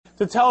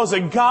to tell us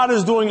that God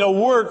is doing a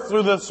work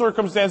through the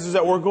circumstances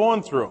that we're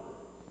going through.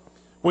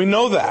 We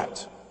know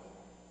that.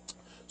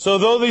 So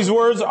though these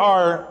words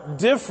are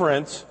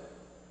different,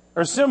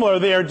 or similar,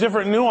 they are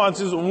different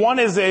nuances. One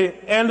is a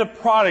end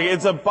product.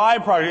 It's a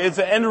byproduct. It's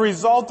an end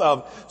result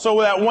of.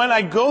 So that when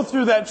I go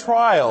through that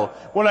trial,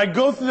 when I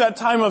go through that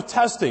time of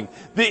testing,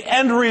 the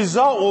end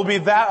result will be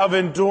that of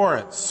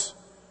endurance.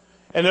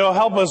 And it'll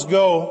help us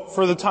go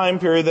for the time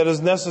period that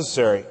is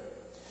necessary.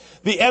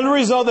 The end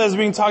result that is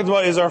being talked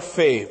about is our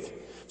faith.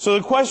 So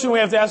the question we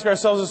have to ask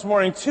ourselves this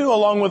morning, too,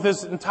 along with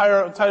this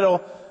entire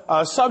title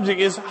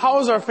subject, is how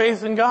is our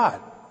faith in God?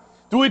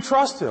 Do we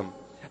trust Him?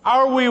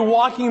 Are we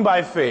walking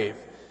by faith?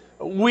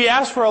 We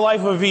ask for a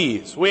life of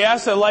ease. We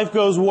ask that life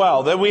goes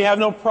well, that we have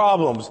no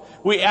problems.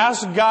 We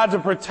ask God to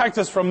protect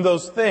us from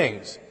those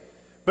things.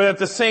 But at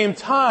the same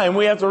time,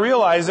 we have to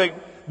realize that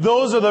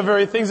those are the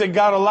very things that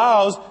God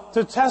allows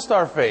to test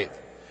our faith.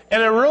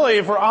 And it really,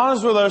 if we're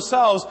honest with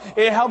ourselves,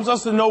 it helps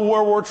us to know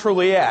where we're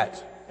truly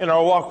at in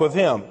our walk with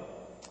Him.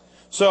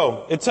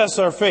 So, it tests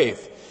our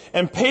faith.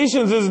 And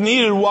patience is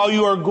needed while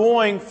you are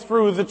going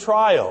through the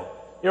trial.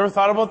 You ever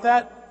thought about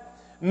that?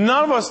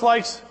 None of us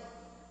likes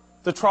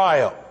the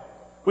trial.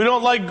 We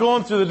don't like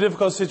going through the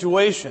difficult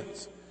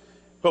situations.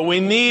 But we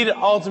need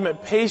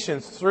ultimate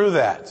patience through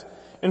that.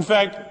 In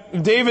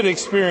fact, David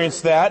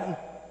experienced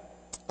that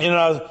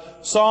in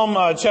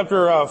Psalm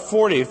chapter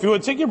 40. If you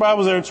would take your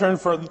Bibles there and turn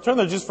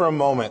there just for a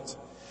moment.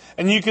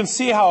 And you can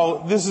see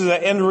how this is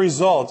an end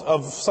result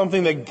of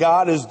something that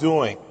God is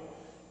doing.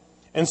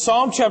 In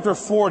Psalm chapter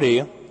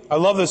 40, I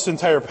love this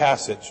entire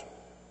passage.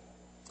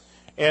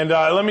 And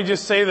let me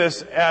just say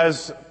this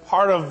as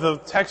part of the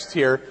text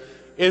here,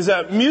 is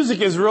that music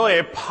is really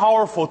a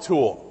powerful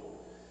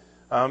tool.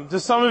 To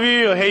some of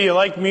you, hey, you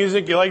like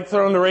music, you like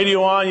throwing the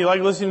radio on, you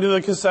like listening to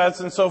the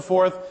cassettes and so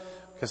forth.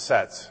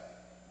 Cassettes.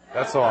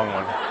 That's the long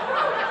one.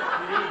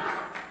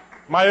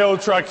 My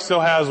old truck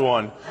still has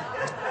one.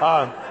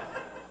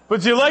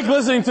 But you like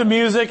listening to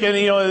music, and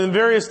in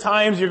various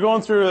times you're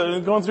going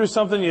through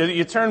something,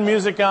 you turn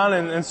music on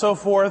and so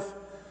forth.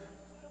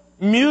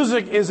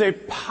 Music is a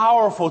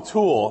powerful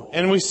tool,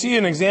 and we see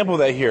an example of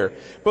that here.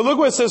 But look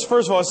what it says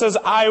first of all. It says,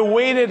 I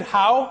waited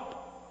how?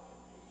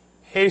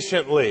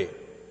 Patiently.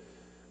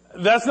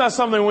 That's not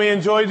something we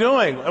enjoy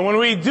doing. And when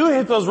we do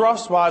hit those rough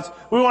spots,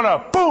 we want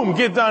to, boom,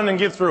 get done and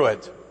get through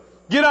it.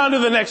 Get on to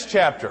the next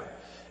chapter.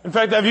 In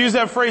fact, I've used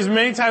that phrase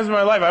many times in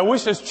my life. I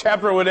wish this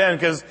chapter would end,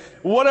 because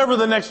whatever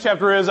the next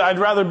chapter is, I'd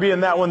rather be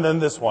in that one than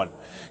this one.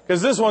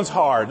 Because this one's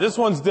hard. This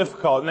one's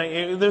difficult.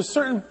 And there's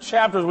certain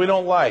chapters we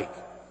don't like.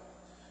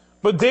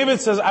 But David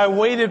says, I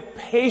waited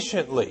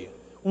patiently.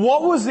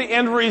 What was the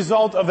end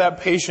result of that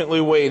patiently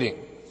waiting?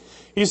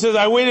 He says,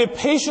 I waited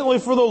patiently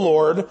for the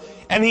Lord,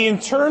 and He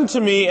turned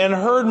to me and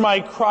heard my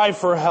cry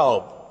for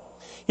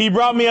help. He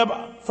brought me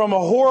up from a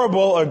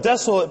horrible or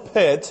desolate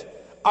pit,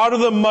 out of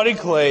the muddy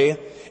clay,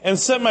 and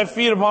set my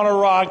feet upon a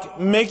rock,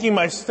 making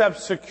my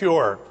steps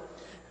secure.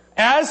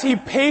 As he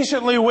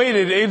patiently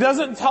waited, it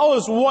doesn't tell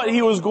us what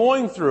he was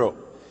going through.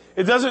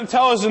 It doesn't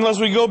tell us, unless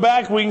we go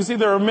back, we can see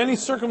there are many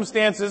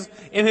circumstances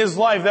in his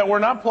life that were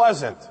not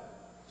pleasant.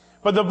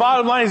 But the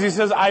bottom line is, he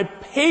says, I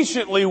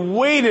patiently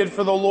waited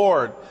for the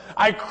Lord.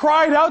 I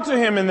cried out to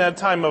Him in that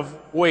time of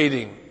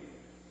waiting.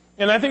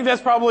 And I think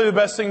that's probably the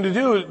best thing to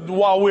do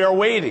while we are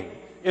waiting,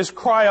 is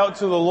cry out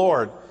to the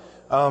Lord.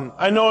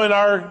 I know in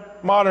our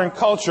modern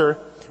culture,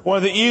 one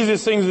of the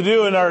easiest things to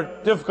do in our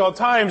difficult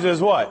times is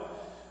what?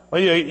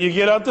 Well, you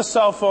get out the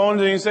cell phone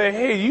and you say,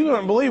 hey, you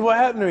don't believe what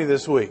happened to me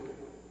this week.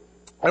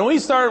 And we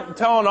start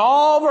telling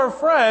all of our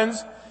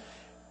friends,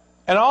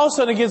 and all of a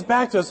sudden it gets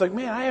back to us like,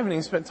 man, I haven't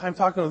even spent time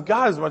talking with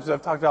God as much as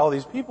I've talked to all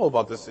these people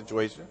about this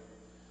situation.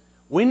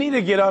 We need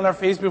to get on our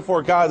face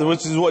before God,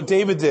 which is what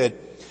David did.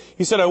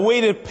 He said, I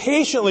waited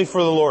patiently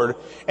for the Lord,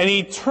 and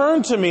He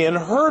turned to me and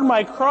heard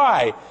my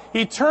cry.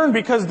 He turned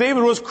because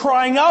David was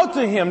crying out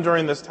to Him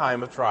during this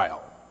time of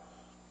trial.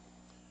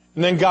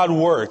 And then God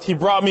worked. He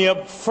brought me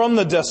up from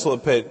the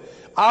desolate pit,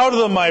 out of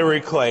the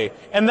miry clay.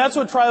 And that's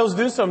what trials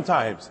do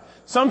sometimes.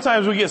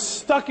 Sometimes we get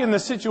stuck in the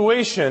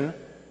situation,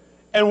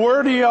 and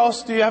where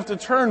else do you have to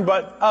turn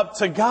but up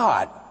to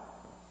God?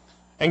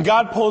 And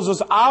God pulls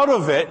us out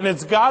of it, and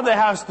it's God that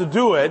has to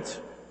do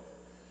it.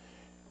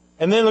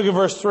 And then look at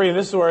verse 3, and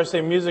this is where I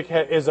say music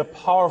is a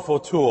powerful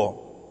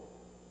tool.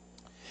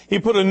 He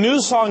put a new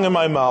song in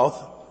my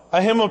mouth,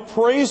 a hymn of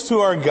praise to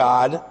our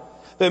God,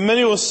 that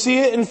many will see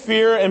it in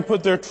fear and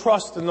put their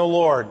trust in the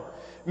Lord.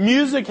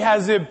 Music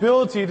has the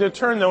ability to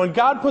turn them. When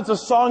God puts a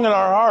song in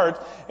our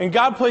heart, and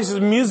God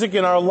places music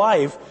in our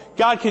life,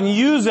 God can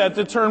use that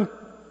to turn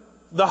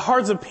the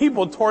hearts of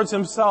people towards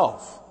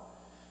Himself.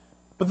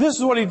 But this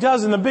is what He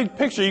does in the big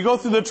picture. You go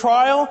through the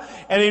trial,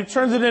 and He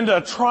turns it into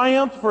a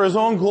triumph for His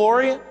own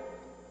glory.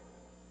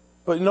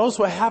 But notice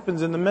what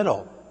happens in the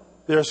middle.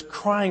 There's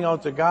crying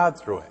out to God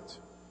through it.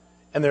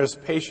 And there's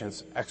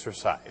patience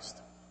exercised.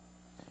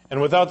 And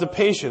without the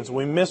patience,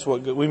 we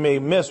may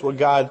miss what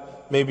God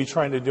may be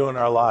trying to do in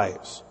our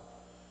lives.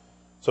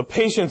 So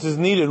patience is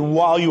needed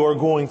while you are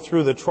going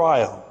through the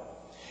trial.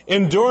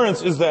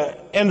 Endurance is the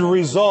end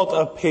result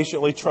of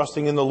patiently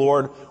trusting in the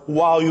Lord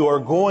while you are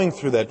going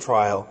through that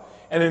trial.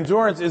 And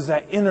endurance is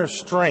that inner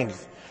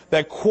strength,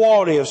 that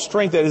quality of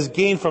strength that is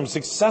gained from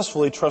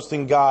successfully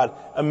trusting God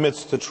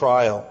amidst the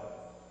trial.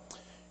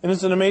 And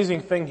it's an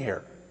amazing thing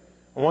here.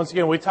 And once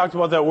again, we talked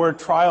about that word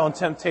trial and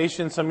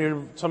temptation. Some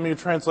of your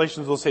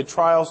translations will say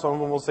trial, some of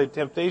them will say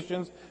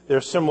temptations. They're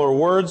similar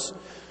words.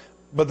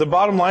 But the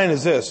bottom line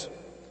is this.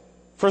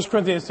 1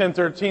 Corinthians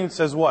 10:13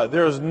 says what?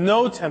 There is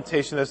no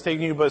temptation that's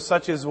taken you, but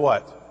such as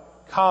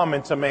what?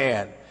 Common to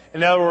man.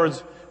 In other words,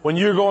 when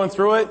you're going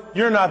through it,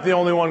 you're not the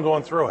only one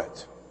going through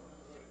it.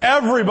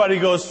 Everybody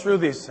goes through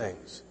these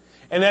things.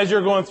 And as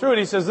you're going through it,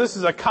 he says, this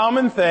is a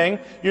common thing.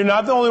 You're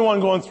not the only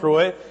one going through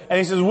it. And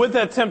he says, with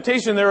that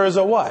temptation, there is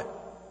a what?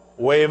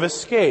 Way of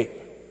escape.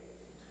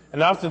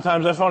 And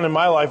oftentimes I found in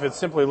my life, it's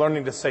simply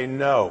learning to say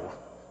no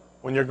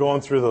when you're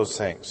going through those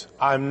things.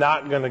 I'm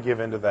not going to give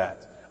into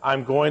that.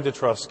 I'm going to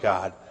trust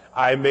God.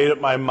 I made up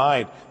my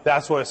mind.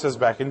 That's what it says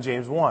back in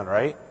James 1,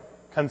 right?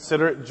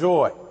 Consider it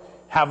joy.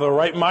 Have the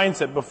right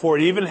mindset before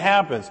it even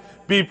happens.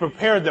 Be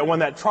prepared that when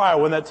that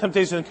trial, when that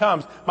temptation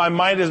comes, my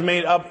mind is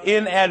made up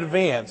in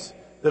advance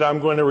that I'm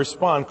going to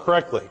respond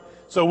correctly.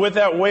 So with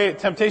that way,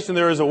 temptation,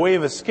 there is a way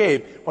of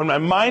escape. When my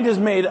mind is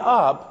made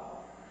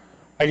up,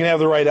 I can have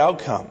the right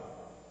outcome.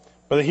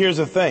 But here's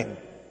the thing.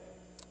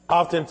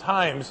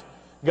 Oftentimes,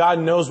 God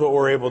knows what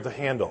we're able to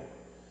handle.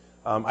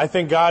 I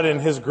think God in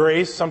His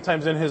grace,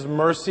 sometimes in His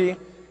mercy,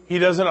 He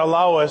doesn't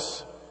allow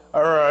us,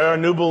 or a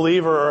new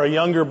believer or a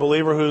younger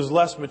believer who's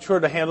less mature,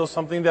 to handle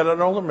something that an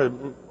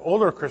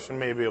older Christian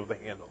may be able to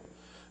handle.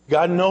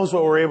 God knows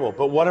what we're able,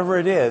 but whatever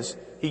it is,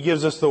 He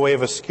gives us the way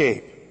of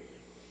escape.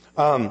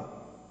 So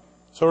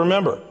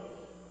remember,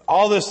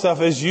 all this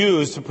stuff is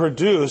used to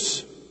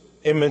produce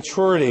a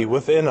maturity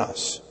within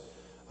us.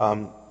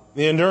 The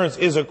endurance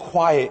is a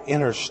quiet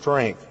inner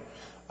strength.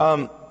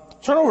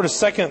 Turn over to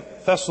 2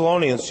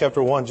 Thessalonians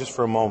chapter 1 just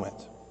for a moment.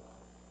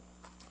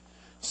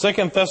 2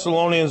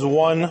 Thessalonians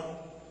 1.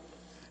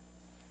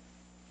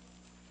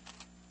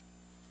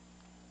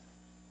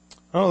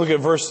 I'll look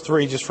at verse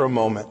 3 just for a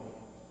moment.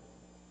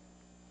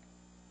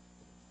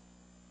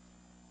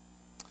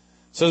 It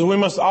says, we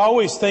must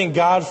always thank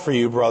God for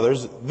you,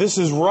 brothers. This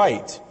is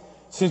right,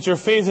 since your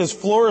faith is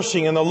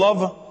flourishing and the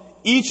love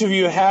each of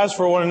you has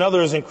for one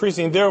another is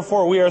increasing.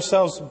 Therefore, we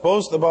ourselves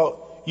boast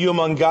about you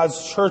among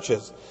God's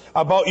churches,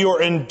 about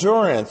your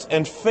endurance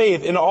and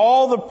faith in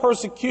all the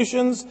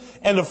persecutions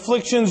and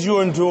afflictions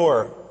you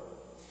endure.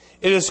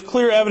 It is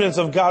clear evidence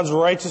of God's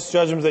righteous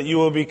judgment that you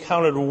will be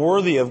counted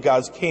worthy of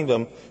God's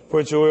kingdom, for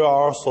which we are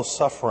also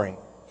suffering.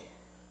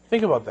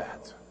 Think about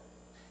that.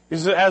 He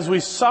says, as we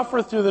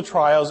suffer through the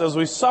trials, as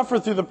we suffer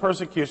through the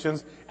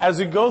persecutions, as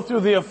we go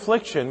through the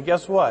affliction,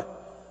 guess what?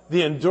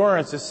 The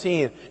endurance is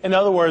seen. In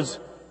other words,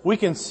 we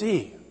can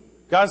see.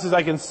 God says,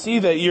 I can see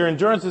that your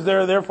endurance is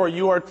there, therefore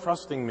you are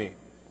trusting me.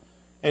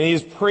 And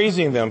He's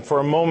praising them for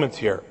a moment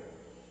here,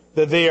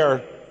 that they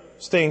are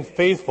staying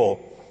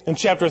faithful. In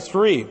chapter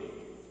 3,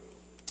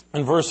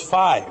 in verse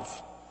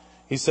 5,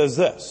 he says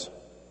this,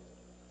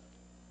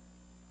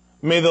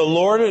 may the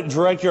Lord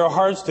direct your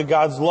hearts to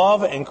God's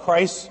love and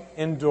Christ's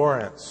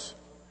endurance.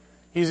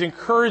 He's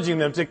encouraging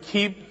them to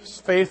keep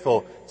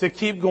faithful, to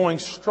keep going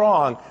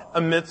strong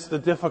amidst the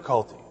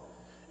difficulty.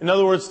 In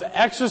other words, to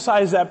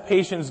exercise that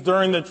patience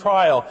during the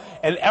trial.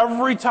 And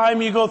every time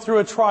you go through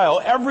a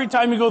trial, every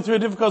time you go through a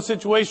difficult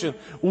situation,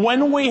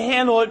 when we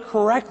handle it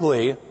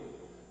correctly,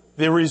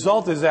 the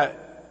result is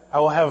that I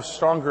will have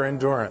stronger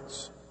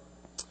endurance.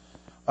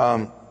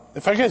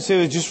 If I could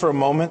say that just for a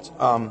moment,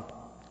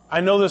 I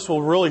know this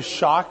will really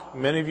shock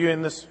many of you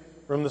in this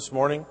room this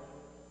morning,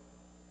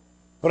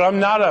 but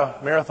I'm not a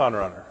marathon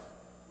runner.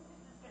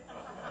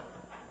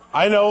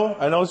 I know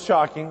it's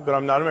shocking, but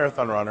I'm not a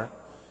marathon runner.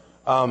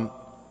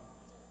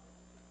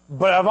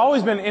 But I've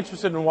always been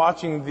interested in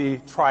watching the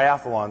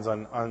triathlons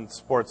on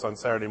sports on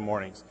Saturday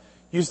mornings.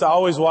 Used to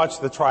always watch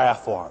the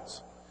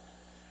triathlons.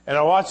 And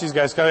I watch these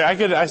guys.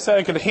 I said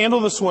I could handle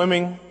the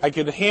swimming. I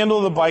could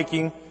handle the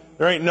biking.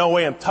 There ain't no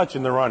way I'm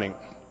touching the running.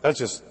 That's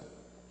just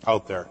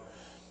out there.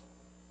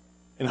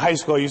 In high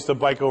school, I used to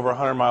bike over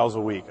 100 miles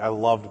a week. I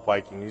loved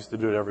biking. I used to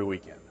do it every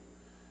weekend.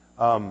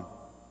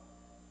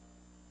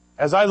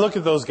 As I look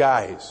at those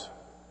guys,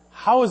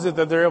 how is it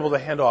that they're able to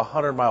handle a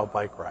 100-mile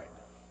bike ride?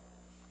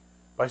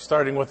 By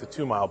starting with a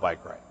 2-mile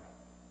bike ride.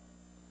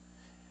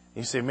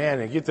 You say,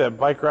 man, you get that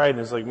bike ride, and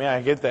it's like, man,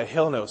 I get that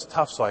hill, and it was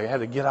tough, so I had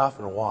to get off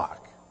and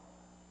walk.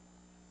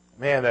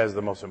 Man, that is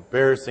the most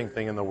embarrassing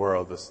thing in the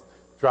world. This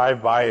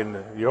drive by,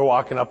 and you're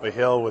walking up a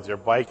hill with your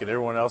bike, and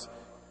everyone's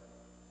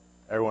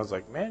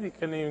like, man, you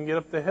couldn't even get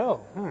up the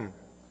hill.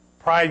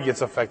 Pride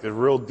gets affected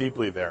real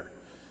deeply there.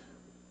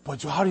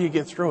 But how do you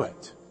get through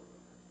it?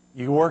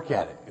 You work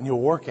at it, and you'll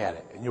work at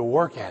it, and you'll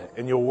work at it,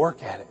 and you'll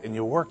work at it, and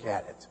you'll work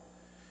at it.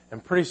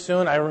 And pretty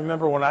soon, I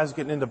remember when I was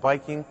getting into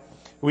biking,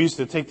 we used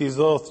to take these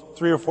little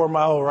 3 or 4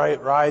 mile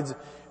rides,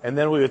 and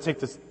then we would take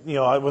this,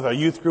 with our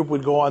youth group,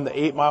 we'd go on the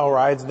 8-mile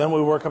rides, and then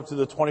we'd work up to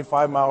the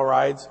 25-mile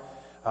rides.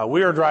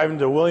 We were driving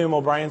to William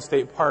O'Brien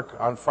State Park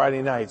on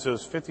Friday night, so it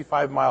was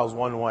 55 miles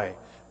one way.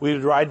 We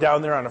would ride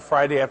down there on a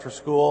Friday after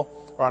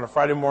school or on a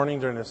Friday morning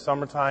during the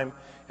summertime,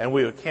 and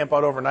we would camp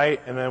out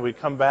overnight, and then we'd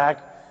come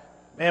back.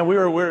 Man,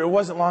 it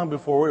wasn't long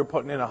before we were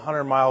putting in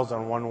 100 miles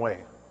on one way.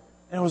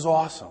 And it was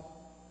awesome.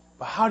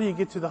 But how do you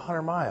get to the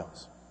 100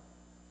 miles?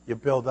 You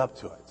build up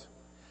to it.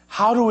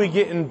 How do we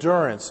get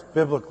endurance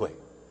biblically?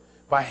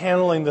 By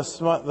handling the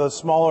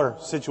smaller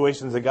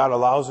situations that God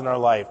allows in our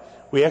life.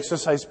 We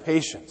exercise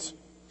patience.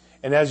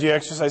 And as you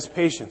exercise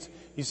patience,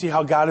 you see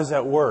how God is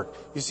at work.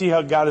 You see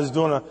how God is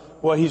doing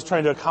what He's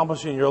trying to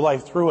accomplish in your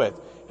life through it.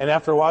 And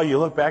after a while, you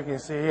look back and you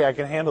say, hey, I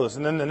can handle this.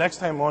 And then the next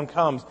time one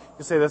comes,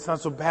 you say, that's not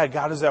so bad.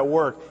 God is at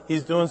work.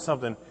 He's doing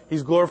something.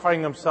 He's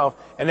glorifying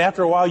Himself. And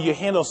after a while, you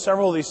handle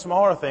several of these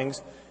smaller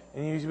things,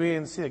 and you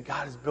begin to see that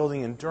God is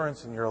building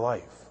endurance in your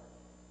life.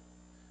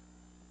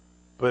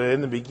 But in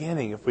the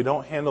beginning, if we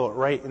don't handle it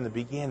right in the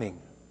beginning,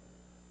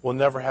 we'll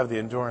never have the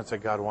endurance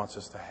that God wants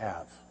us to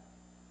have.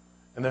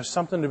 And there's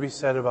something to be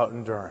said about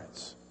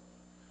endurance.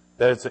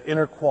 That it's an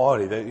inner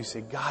quality that you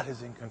say, God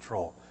is in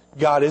control.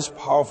 God is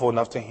powerful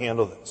enough to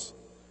handle this.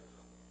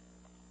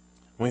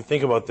 When we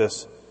think about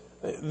this,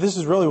 this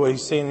is really what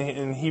He's saying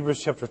in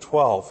Hebrews chapter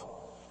 12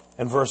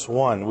 and verse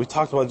 1. We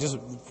talked about it just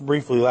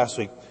briefly last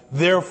week.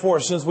 Therefore,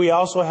 since we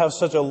also have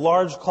such a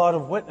large cloud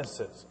of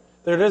witnesses,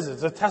 there it is,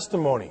 it's a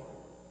testimony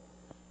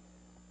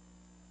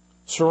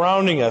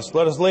surrounding us,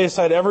 let us lay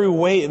aside every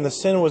weight and the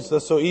sin which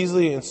does so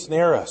easily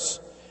ensnare us,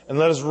 and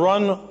let us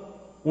run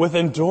with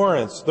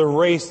endurance the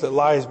race that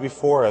lies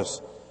before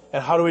us.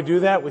 And how do we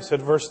do that? We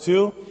said verse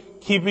 2,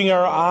 keeping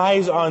our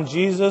eyes on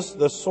Jesus,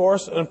 the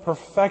source and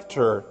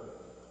perfecter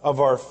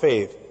of our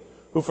faith,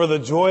 who for the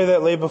joy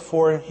that lay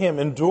before Him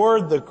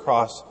endured the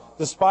cross,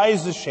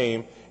 despised the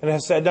shame, and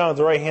has sat down at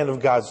the right hand of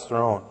God's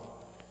throne.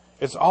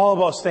 It's all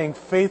about staying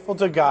faithful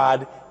to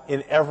God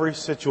in every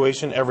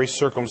situation, every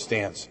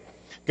circumstance.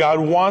 God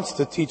wants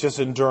to teach us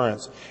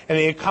endurance, and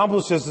He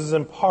accomplishes this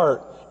in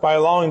part by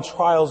allowing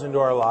trials into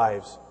our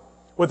lives.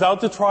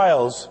 Without the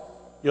trials,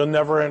 you'll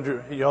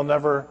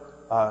never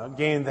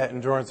gain that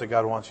endurance that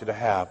God wants you to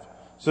have.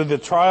 So the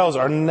trials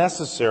are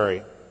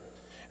necessary,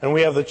 and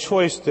we have the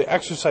choice to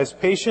exercise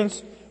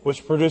patience,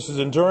 which produces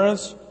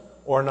endurance,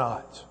 or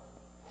not.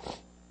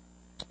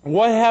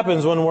 What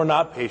happens when we're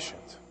not patient?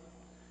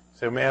 You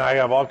say, man, I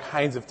have all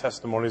kinds of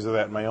testimonies of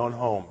that in my own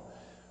home.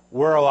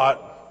 We're a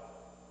lot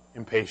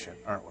impatient,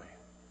 aren't we?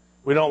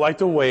 We don't like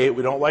to wait.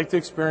 We don't like to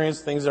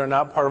experience things that are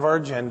not part of our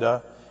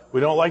agenda.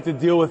 We don't like to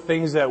deal with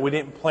things that we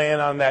didn't plan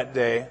on that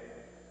day.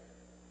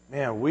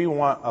 Man, we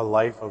want a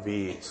life of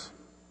ease.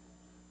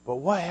 But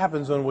what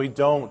happens when we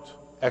don't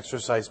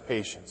exercise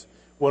patience?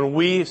 When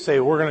we say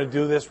we're going to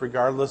do this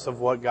regardless of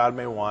what God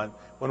may want,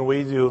 when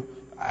we do,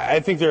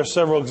 I think there are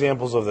several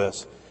examples of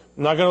this.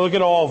 I'm not going to look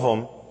at all of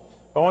them,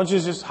 but I want you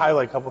to just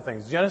highlight a couple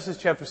things. Genesis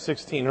chapter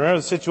 16. Remember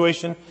the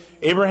situation?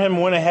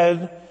 Abraham went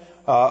ahead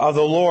of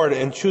the Lord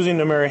in choosing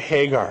to marry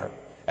Hagar.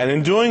 And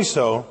in doing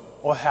so,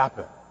 what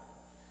happened?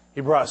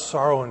 He brought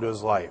sorrow into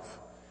his life.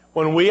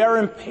 When we are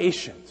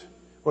impatient,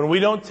 when we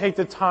don't take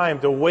the time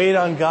to wait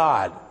on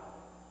God,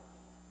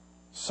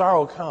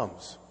 sorrow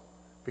comes.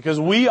 Because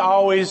we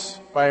always,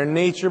 by our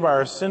nature, by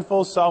our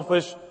sinful,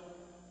 selfish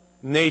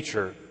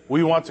nature,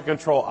 we want to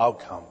control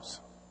outcomes.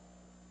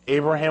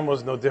 Abraham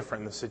was no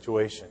different in the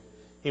situation.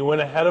 He went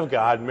ahead of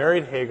God,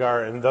 married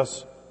Hagar, and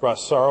thus brought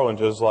sorrow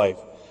into his life.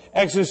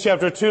 Exodus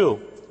chapter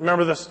 2.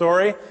 Remember the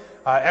story?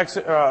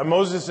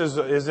 Moses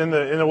is in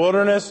the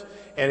wilderness,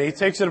 and he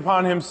takes it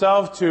upon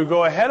himself to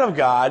go ahead of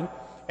God,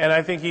 and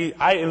I think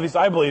at least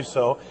I believe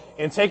so,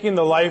 in taking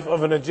the life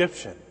of an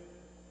Egyptian.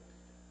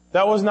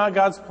 That was not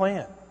God's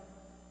plan.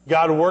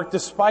 God worked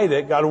despite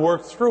it. God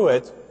worked through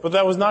it, but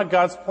that was not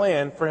God's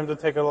plan for him to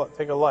take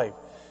a life.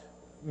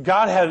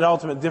 God had an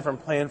ultimate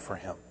different plan for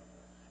him.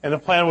 And the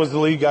plan was to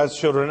lead God's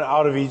children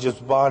out of Egypt's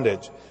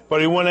bondage.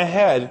 But he went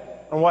ahead,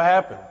 and what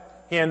happened?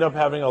 He ended up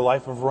having a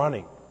life of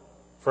running.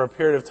 For a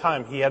period of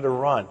time, he had to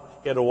run.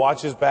 He had to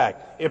watch his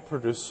back. It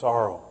produced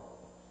sorrow.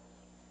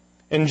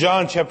 In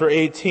John chapter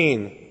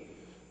 18,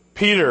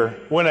 Peter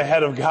went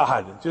ahead of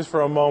God, just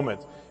for a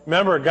moment.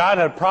 Remember, God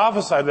had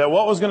prophesied that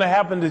what was going to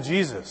happen to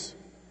Jesus?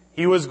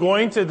 He was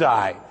going to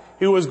die.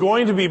 He was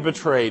going to be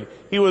betrayed.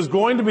 He was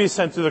going to be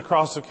sent to the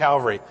cross of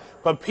Calvary.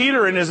 But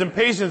Peter, in his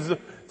impatience,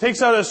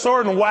 takes out his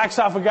sword and whacks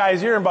off a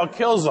guy's ear and about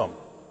kills him.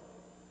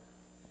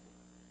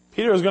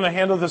 Peter was going to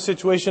handle the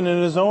situation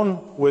in his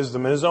own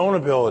wisdom, in his own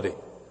ability.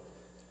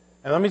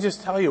 And let me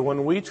just tell you,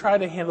 when we try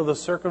to handle the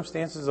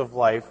circumstances of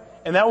life,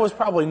 and that was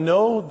probably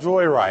no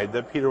joyride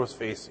that Peter was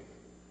facing.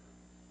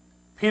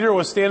 Peter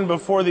was standing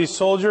before these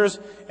soldiers,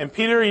 and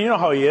Peter, you know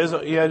how he is.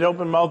 He had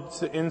open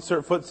mouth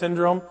insert foot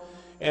syndrome.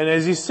 And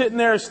as he's sitting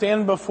there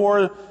standing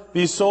before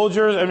these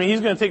soldiers, I mean,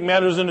 he's going to take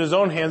matters into his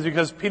own hands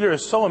because Peter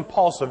is so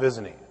impulsive,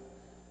 isn't he?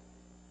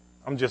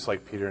 I'm just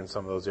like Peter in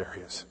some of those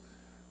areas.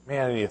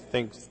 Man, you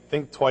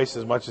think twice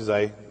as much as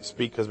I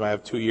speak because I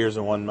have 2 ears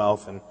and 1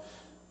 mouth. And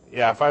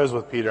yeah, if I was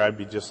with Peter, I'd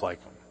be just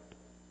like him.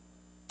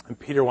 And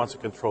Peter wants to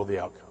control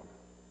the outcome.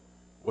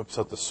 Whips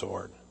out the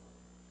sword.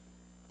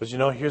 But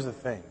here's the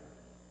thing.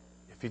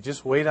 If you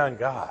just wait on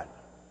God,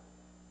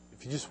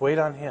 if you just wait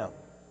on Him,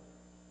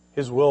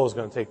 His will is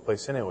going to take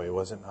place anyway,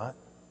 was it not?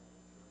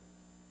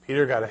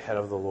 Peter got ahead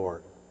of the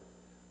Lord.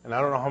 And I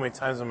don't know how many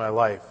times in my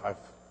life I've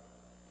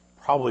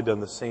probably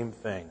done the same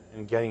thing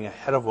in getting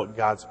ahead of what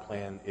God's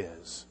plan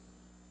is,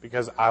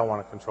 because I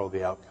want to control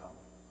the outcome.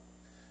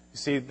 You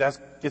see,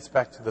 that gets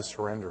back to the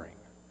surrendering.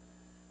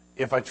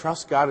 If I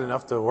trust God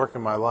enough to work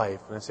in my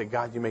life, and I say,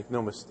 God, you make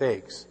no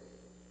mistakes,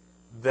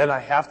 then I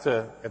have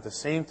to, at the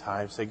same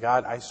time, say,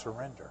 God, I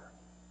surrender.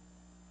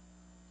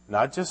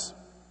 Not just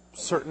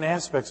certain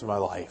aspects of my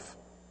life,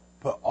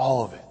 but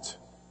all of it.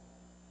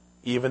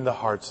 Even the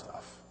hard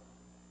stuff.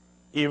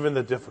 Even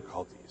the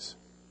difficulties.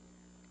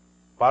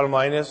 Bottom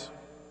line is,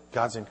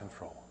 God's in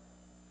control.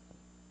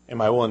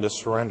 Am I willing to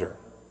surrender?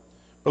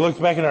 But look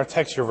back in our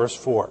text here, verse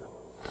 4.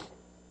 It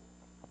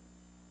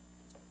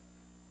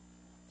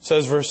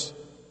says, verse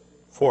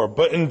 4,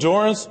 but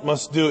endurance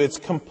must do its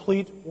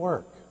complete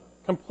work.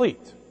 Complete.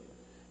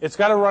 It's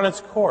got to run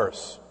its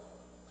course.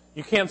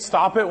 You can't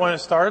stop it when it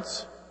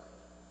starts.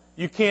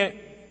 You can't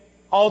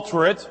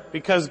alter it,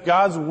 because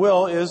God's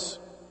will is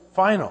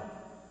final.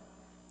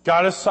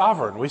 God is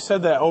sovereign. We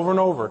said that over and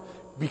over.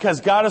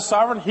 Because God is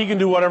sovereign, He can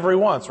do whatever He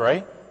wants,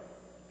 right?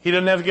 He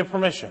doesn't have to get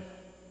permission.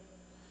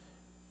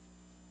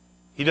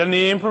 He doesn't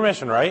need any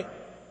permission, right?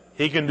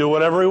 He can do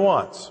whatever He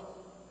wants.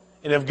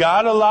 And if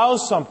God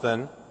allows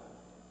something,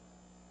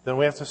 then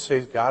we have to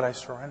say, God, I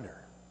surrender.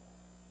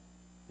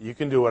 You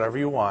can do whatever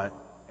you want,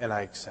 and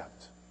I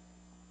accept.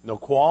 No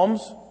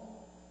qualms,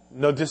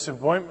 no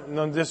disappointment,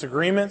 no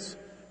disagreements,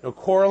 no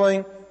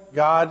quarreling.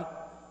 God,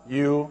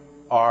 you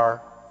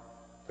are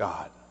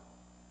God.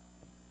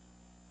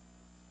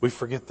 We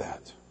forget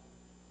that.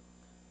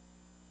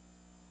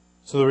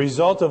 So the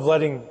result of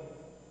letting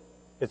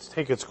it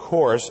take its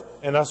course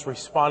and us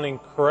responding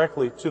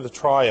correctly to the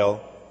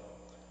trial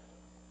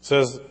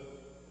says,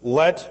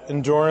 but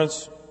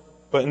endurance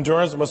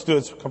must do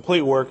its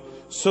complete work,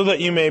 so that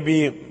you may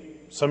be,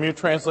 some of your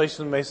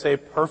translations may say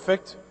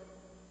perfect.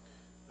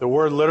 The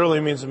word literally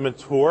means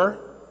mature.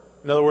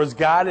 In other words,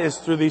 God is,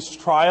 through these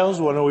trials,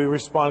 when we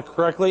respond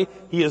correctly,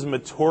 He is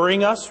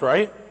maturing us,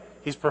 right?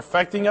 He's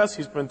perfecting us.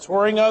 He's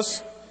maturing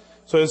us.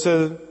 So it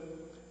says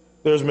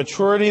there's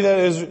maturity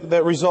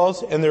that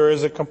results, and there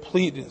is a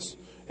completeness.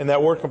 And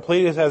that word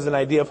completeness has an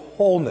idea of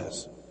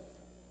wholeness.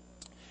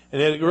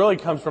 And it really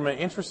comes from an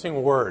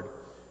interesting word.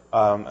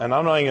 And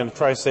I'm not even going to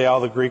try to say all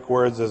the Greek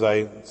words,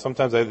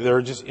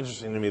 they're just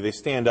interesting to me. They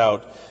stand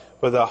out.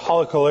 But the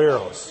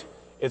holokaleros,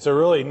 it's a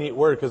really neat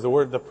word, because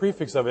the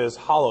prefix of it is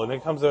hollow, and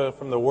it comes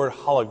from the word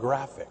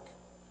holographic.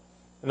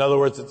 In other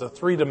words, it's a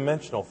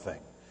three-dimensional thing.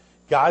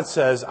 God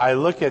says, I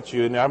look at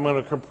you, and I'm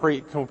going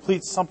to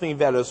complete something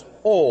that is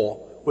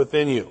whole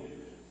within you.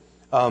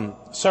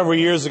 Several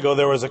years ago,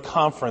 there was a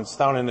conference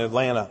down in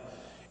Atlanta,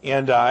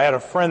 and I had a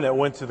friend that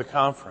went to the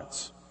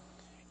conference.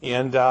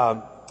 And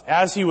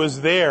as he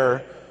was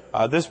there,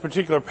 this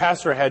particular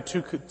pastor had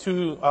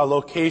two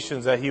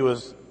locations that he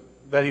was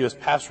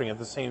pastoring at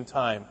the same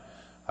time.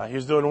 He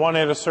was doing one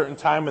at a certain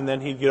time, and then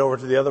he'd get over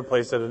to the other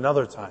place at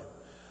another time.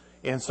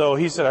 And so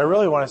he said, I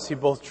really want to see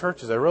both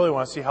churches. I really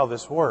want to see how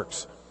this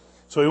works.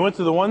 So he went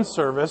to the one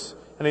service,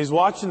 and he's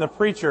watching the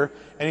preacher,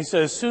 and he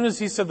said, as soon as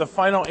he said the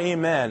final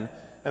amen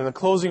and the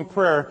closing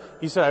prayer,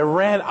 he said, I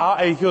ran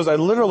out. He goes, I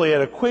literally,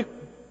 at a quick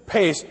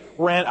pace,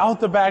 ran out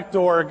the back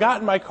door,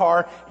 got in my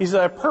car. He said,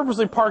 I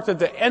purposely parked at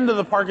the end of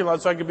the parking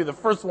lot so I could be the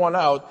first one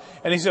out.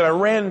 And he said, I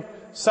ran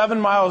 7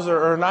 miles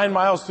or 9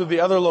 miles to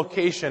the other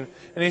location.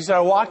 And he said, I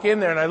walk in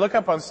there and I look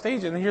up on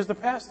stage, and here's the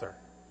pastor.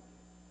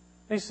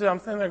 And he said, I'm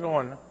sitting there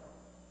going,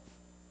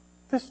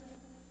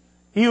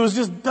 he was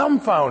just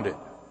dumbfounded.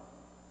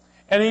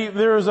 And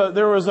there was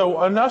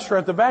an usher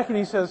at the back, and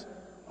he says,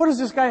 what does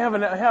this guy have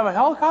a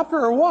helicopter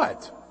or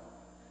what?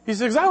 He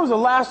says, I was the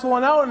last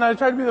one out, and I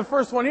tried to be the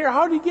first one here.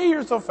 How did he get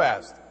here so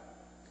fast?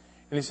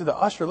 And he said, the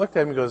usher looked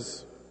at him and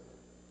goes,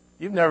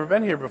 you've never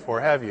been here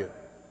before, have you?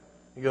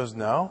 He goes,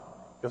 no.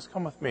 He goes,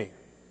 come with me.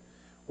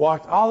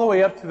 Walked all the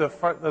way up to the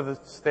front of the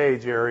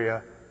stage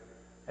area,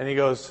 and he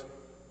goes,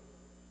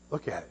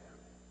 look at it.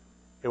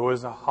 It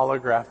was a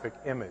holographic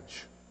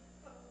image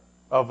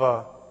of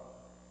a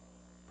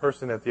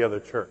person at the other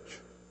church.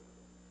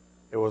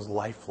 It was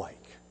lifelike.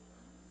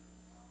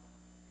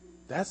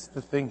 That's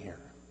the thing here.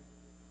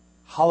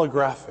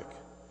 Holographic,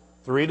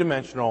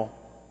 three-dimensional,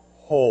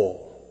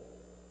 whole.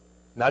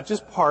 Not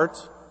just part.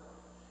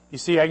 You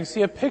see, I can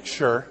see a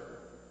picture,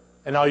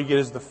 and all you get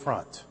is the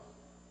front.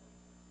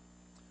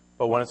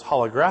 But when it's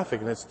holographic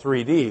and it's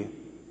 3D,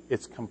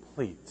 it's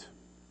complete.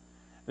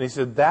 And he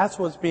said, that's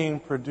what's being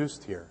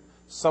produced here.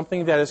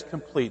 Something that is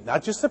complete.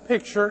 Not just a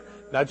picture,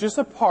 not just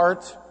a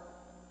part,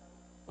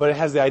 but it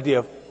has the idea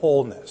of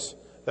wholeness.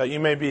 That you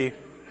may be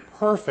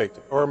perfect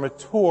or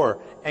mature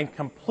and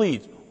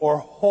complete or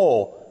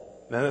whole.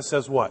 And then it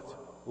says what?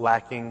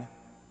 Lacking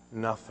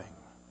nothing.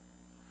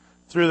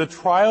 Through the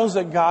trials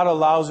that God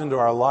allows into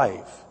our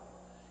life,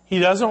 He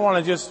doesn't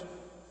want to just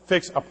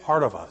fix a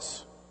part of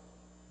us.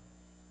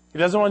 He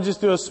doesn't want to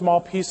just do a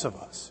small piece of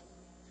us.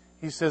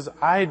 He says,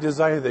 I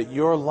desire that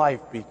your life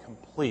be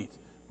complete,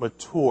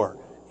 mature,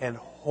 and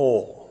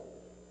whole,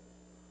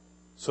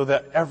 so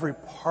that every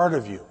part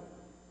of you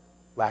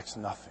lacks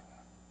nothing.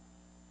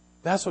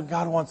 That's what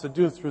God wants to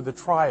do through the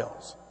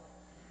trials.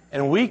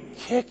 And we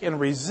kick and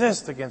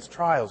resist against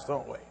trials,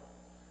 don't we?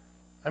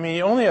 I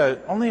mean, only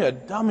a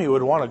dummy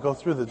would want to go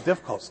through the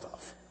difficult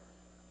stuff.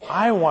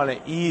 I want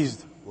an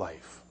eased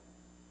life.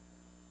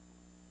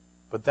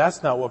 But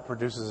that's not what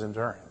produces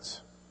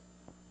endurance.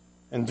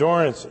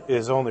 Endurance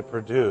is only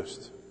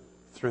produced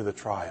through the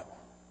trial.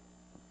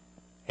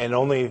 And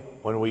only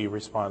when we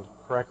respond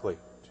correctly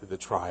to the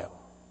trial.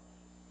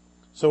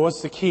 So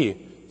what's the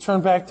key?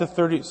 Turn back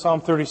to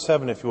Psalm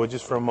 37, if you would,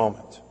 just for a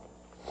moment.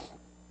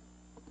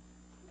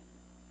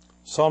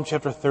 Psalm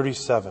chapter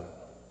 37.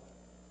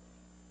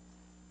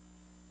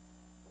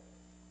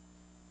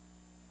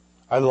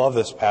 I love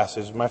this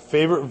passage. My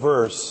favorite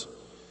verse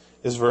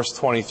is verse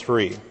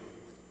 23.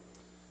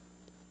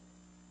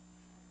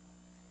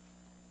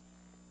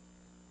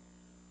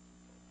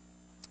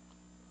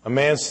 A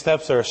man's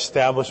steps are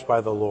established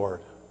by the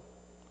Lord.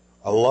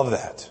 I love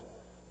that.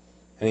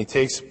 And he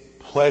takes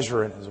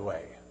pleasure in his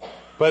way.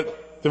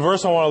 But the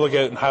verse I want to look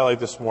at and highlight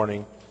this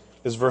morning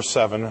is verse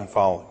 7 and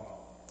following.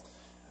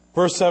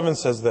 Verse 7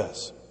 says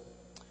this: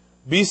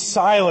 Be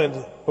silent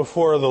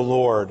before the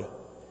Lord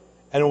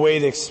and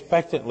wait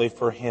expectantly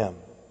for Him.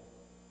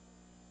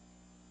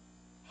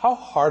 How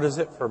hard is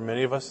it for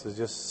many of us to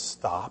just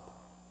stop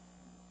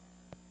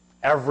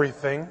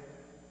everything,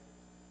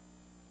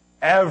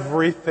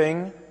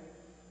 and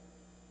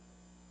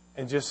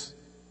just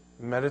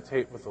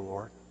meditate with the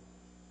Lord?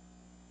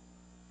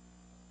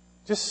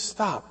 Just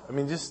stop. I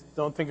mean, just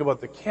don't think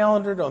about the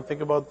calendar. Don't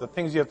think about the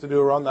things you have to do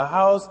around the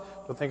house.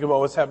 Don't think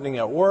about what's happening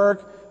at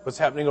work, what's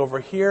happening over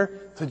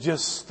here. To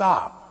just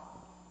stop.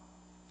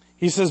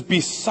 He says,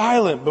 be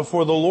silent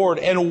before the Lord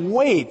and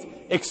wait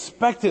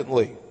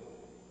expectantly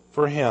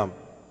for Him.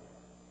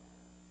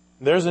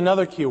 There's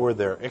another key word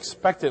there,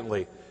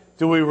 expectantly.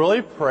 Do we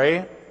really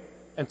pray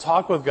and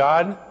talk with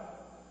God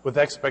with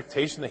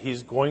expectation that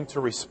He's going to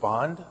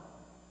respond?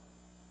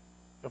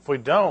 If we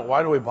don't,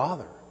 why do we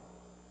bother?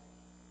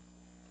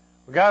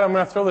 God, I'm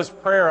going to throw this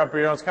prayer up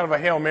here. It's kind of a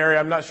Hail Mary.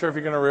 I'm not sure if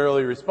you're going to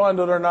really respond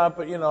to it or not,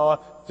 but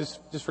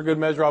just for good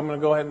measure, I'm going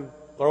to go ahead and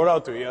throw it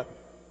out to you.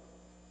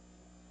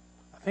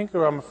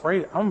 I'm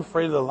afraid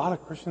that a lot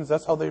of Christians,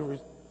 that's how they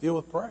deal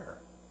with prayer.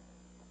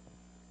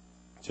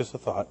 Just a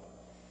thought.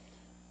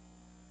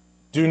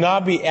 Do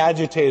not be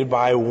agitated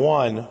by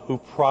one who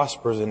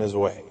prospers in his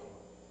way,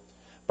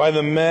 by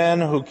the man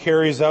who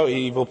carries out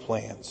evil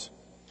plans.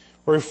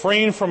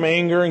 Refrain from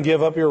anger and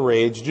give up your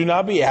rage. Do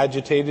not be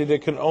agitated.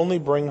 It can only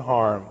bring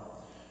harm.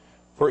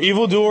 For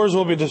evildoers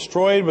will be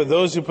destroyed, but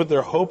those who put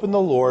their hope in the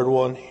Lord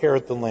will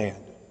inherit the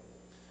land.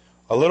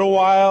 A little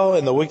while,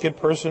 and the wicked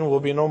person will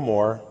be no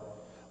more.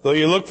 Though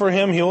you look for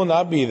him, he will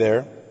not be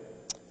there.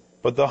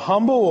 But the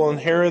humble will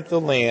inherit the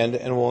land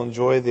and will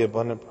enjoy the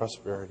abundant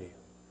prosperity.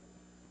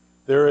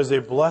 There is a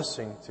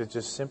blessing to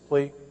just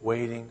simply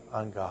waiting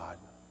on God.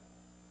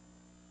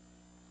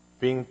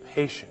 Being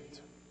patient.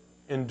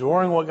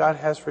 Enduring what God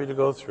has for you to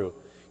go through.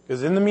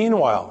 Because in the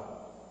meanwhile,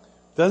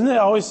 doesn't it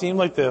always seem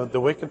like the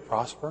wicked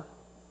prosper?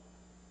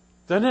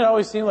 Doesn't it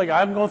always seem like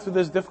I'm going through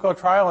this difficult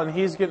trial and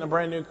he's getting a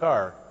brand new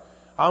car?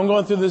 I'm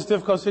going through this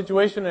difficult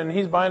situation and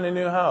he's buying a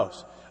new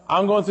house.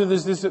 I'm going through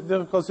this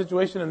difficult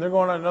situation and they're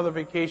going on another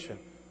vacation.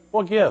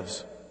 What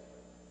gives?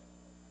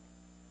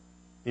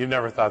 You've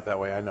never thought that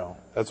way, I know.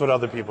 That's what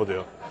other people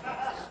do.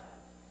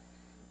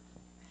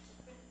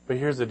 But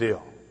here's the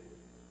deal.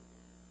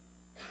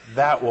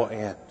 That will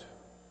end.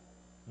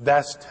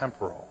 That's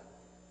temporal.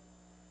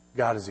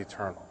 God is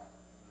eternal.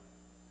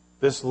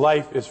 This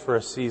life is for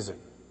a season.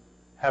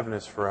 Heaven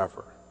is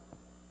forever.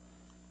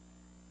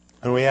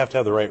 And we have to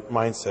have the right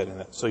mindset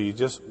in it. So you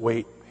just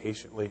wait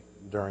patiently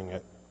during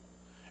it.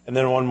 And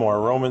then one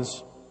more.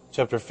 Romans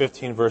chapter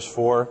 15, verse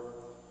 4.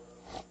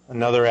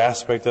 Another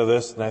aspect of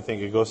this, and I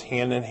think it goes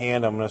hand in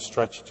hand. I'm going to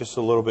stretch just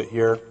a little bit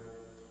here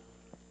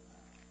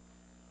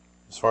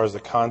as far as the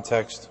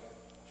context.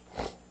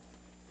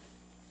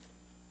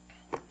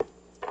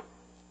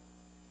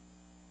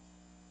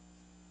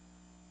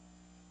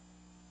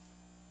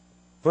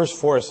 Verse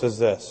 4 says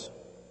this: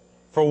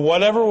 For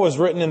whatever was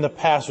written in the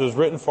past was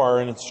written for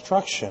our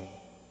instruction,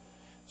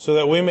 so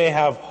that we may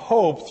have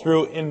hope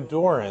through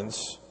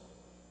endurance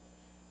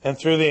and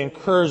through the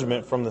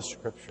encouragement from the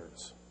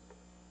Scriptures.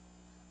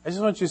 I just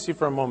want you to see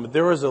for a moment,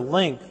 there is a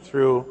link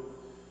through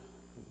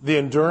the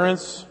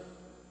endurance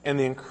and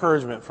the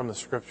encouragement from the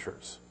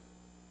Scriptures.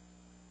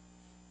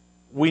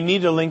 We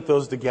need to link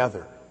those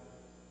together.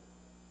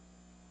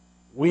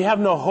 We have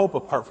no hope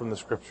apart from the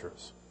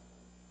Scriptures.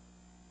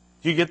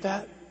 Do you get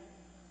that?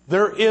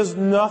 There is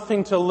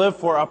nothing to live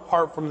for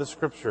apart from the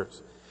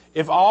Scriptures.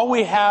 If all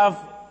we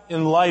have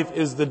in life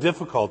is the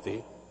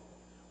difficulty,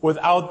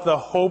 without the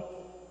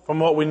hope from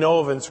what we know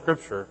of in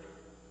Scripture,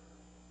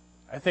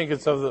 I think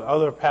it's of the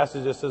other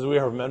passage that says we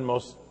are men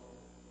most,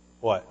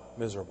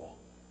 miserable.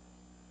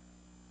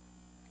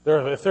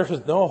 If there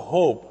is no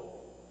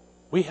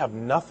hope we have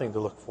nothing to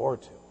look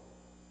forward to.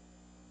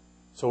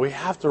 So we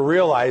have to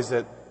realize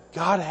that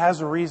God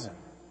has a reason.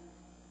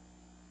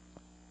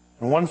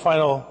 And one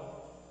final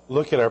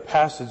look at our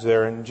passage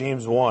there in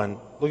James 1.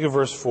 Look at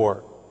verse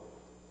 4.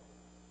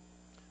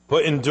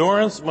 But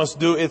endurance must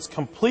do its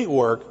complete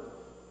work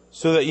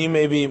so that you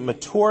may be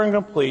mature and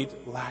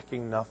complete,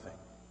 lacking nothing.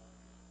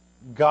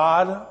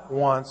 God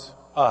wants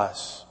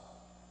us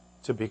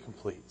to be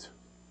complete.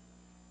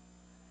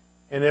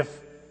 And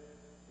if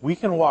we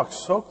can walk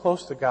so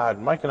close to God,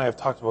 Mike and I have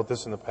talked about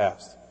this in the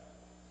past,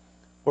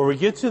 where we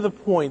get to the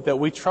point that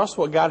we trust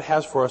what God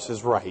has for us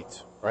is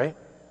right?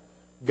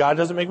 God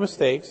doesn't make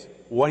mistakes.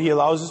 What He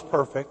allows is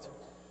perfect.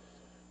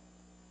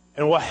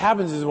 And what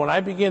happens is when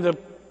I begin to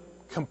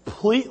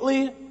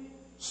completely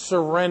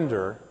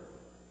surrender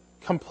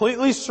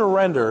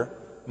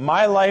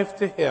my life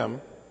to Him,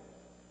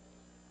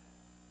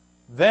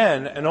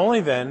 then and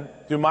only then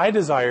do my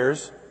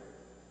desires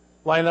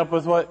line up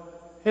with what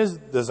His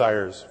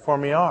desires for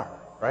me are,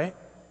 right?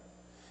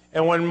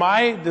 And when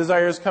my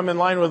desires come in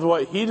line with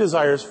what He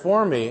desires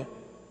for me,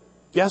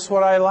 guess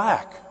what I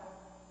lack?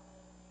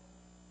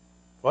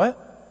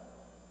 What?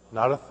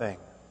 Not a thing.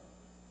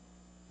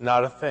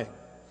 Not a thing.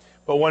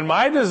 But when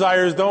my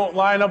desires don't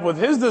line up with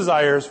His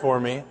desires for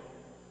me,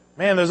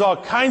 man, there's all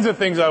kinds of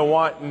things I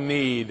want and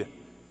need.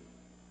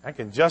 I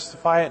can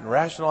justify it and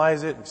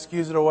rationalize it and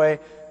excuse it away.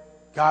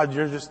 God,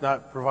 you're just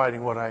not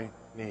providing what I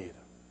need.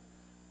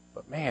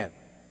 But man,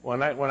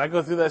 when I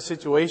go through that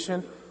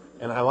situation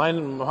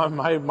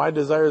and my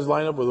desires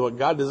line up with what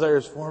God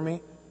desires for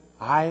me,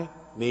 I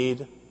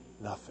need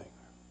nothing.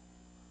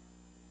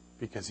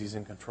 Because He's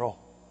in control.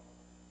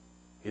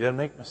 He doesn't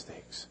make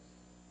mistakes.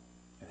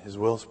 And His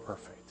will's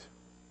perfect.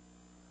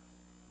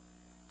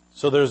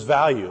 So there's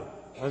value.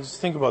 Let's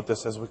just think about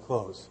this as we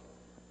close.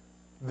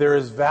 There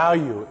is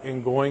value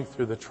in going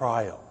through the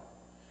trial.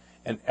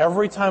 And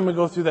every time we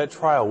go through that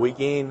trial, we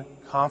gain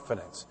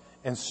confidence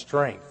and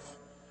strength.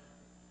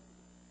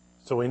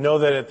 So we know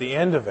that at the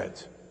end of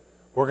it,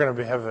 we're going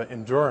to have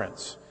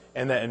endurance.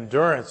 And that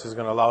endurance is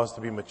going to allow us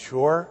to be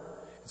mature.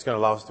 It's going to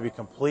allow us to be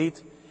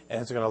complete.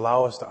 And it's going to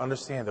allow us to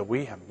understand that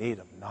we have need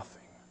of nothing.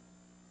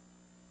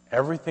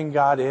 Everything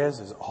God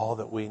is all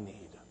that we need.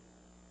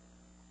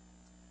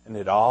 And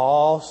it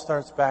all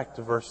starts back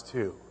to verse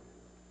 2.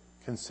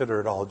 Consider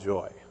it all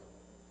joy.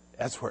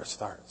 That's where it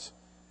starts.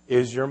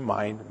 Is your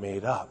mind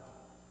made up?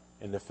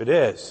 And if it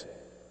is,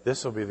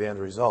 this will be the end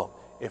result.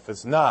 If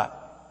it's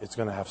not, it's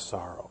going to have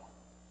sorrow.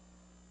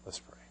 Let's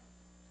pray.